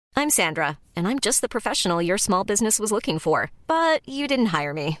I'm Sandra, and I'm just the professional your small business was looking for. But you didn't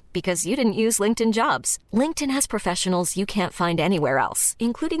hire me because you didn't use LinkedIn Jobs. LinkedIn has professionals you can't find anywhere else,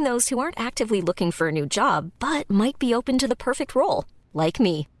 including those who aren't actively looking for a new job, but might be open to the perfect role, like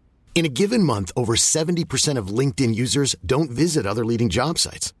me. In a given month, over 70% of LinkedIn users don't visit other leading job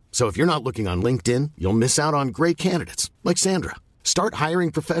sites. So if you're not looking on LinkedIn, you'll miss out on great candidates like Sandra. Start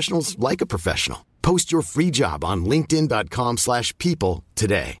hiring professionals like a professional. Post your free job on linkedin.com/people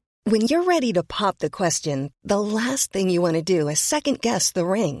today. When you're ready to pop the question, the last thing you want to do is second-guess the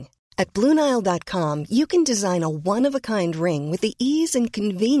ring. At BlueNile.com, you can design a one-of-a-kind ring with the ease and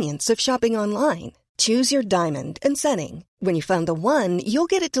convenience of shopping online. Choose your diamond and setting. When you find the one, you'll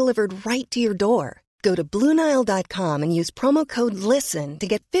get it delivered right to your door. Go to BlueNile.com and use promo code LISTEN to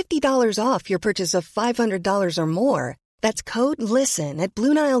get $50 off your purchase of $500 or more. That's code LISTEN at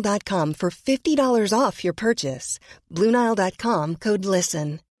BlueNile.com for $50 off your purchase. BlueNile.com, code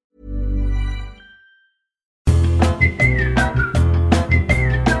LISTEN.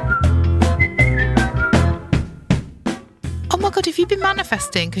 Oh my God, have you been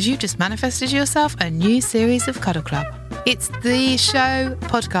manifesting? Because you just manifested yourself a new series of Cuddle Club. It's the show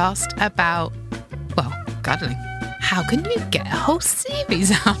podcast about, well, cuddling. How can you get a whole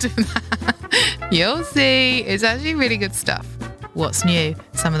series out of that? You'll see. It's actually really good stuff. What's new?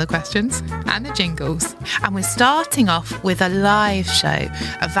 Some of the questions and the jingles. And we're starting off with a live show,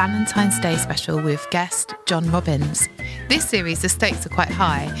 a Valentine's Day special with guest John Robbins. This series, the stakes are quite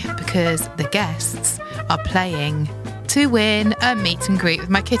high because the guests are playing to win a meet and greet with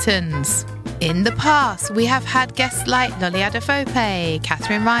my kittens. In the past, we have had guests like Lolly Adefope,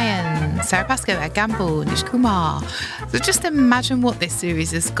 Catherine Ryan, Sarah Pascoe, Ed Gamble, Nish Kumar. So just imagine what this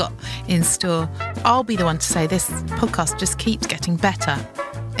series has got in store. I'll be the one to say this podcast just keeps getting better.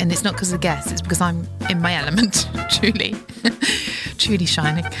 And it's not because of the guests, it's because I'm in my element, truly. Truly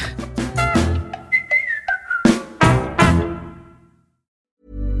shining.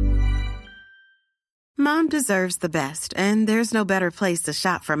 Mom deserves the best, and there's no better place to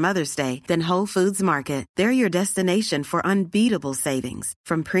shop for Mother's Day than Whole Foods Market. They're your destination for unbeatable savings,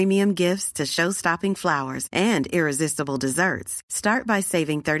 from premium gifts to show-stopping flowers and irresistible desserts. Start by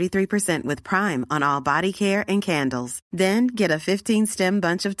saving 33% with Prime on all body care and candles. Then get a 15-stem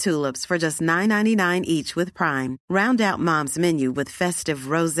bunch of tulips for just $9.99 each with Prime. Round out Mom's menu with festive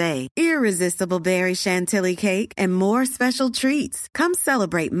rosé, irresistible berry chantilly cake, and more special treats. Come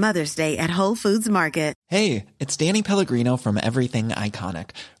celebrate Mother's Day at Whole Foods Market. Hey, it's Danny Pellegrino from Everything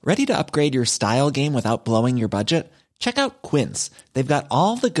Iconic. Ready to upgrade your style game without blowing your budget? Check out Quince. They've got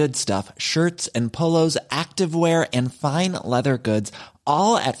all the good stuff, shirts and polos, activewear, and fine leather goods,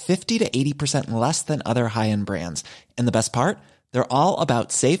 all at 50 to 80% less than other high-end brands. And the best part? They're all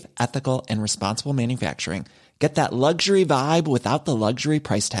about safe, ethical, and responsible manufacturing. Get that luxury vibe without the luxury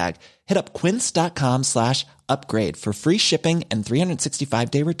price tag. Hit up quince.com/upgrade for free shipping and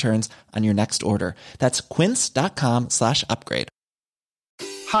 365-day returns on your next order. That's quince.com/upgrade.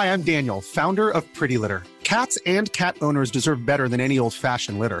 Hi, I'm Daniel, founder of Pretty Litter. Cats and cat owners deserve better than any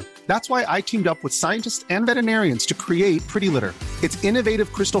old-fashioned litter. That's why I teamed up with scientists and veterinarians to create Pretty Litter. Its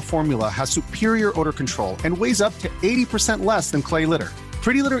innovative crystal formula has superior odor control and weighs up to 80% less than clay litter.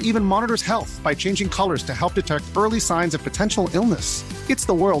 Pretty Litter even monitors health by changing colors to help detect early signs of potential illness. It's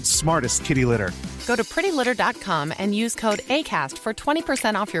the world's smartest kitty litter. Go to prettylitter.com and use code ACAST for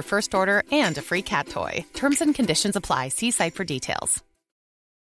 20% off your first order and a free cat toy. Terms and conditions apply. See site for details.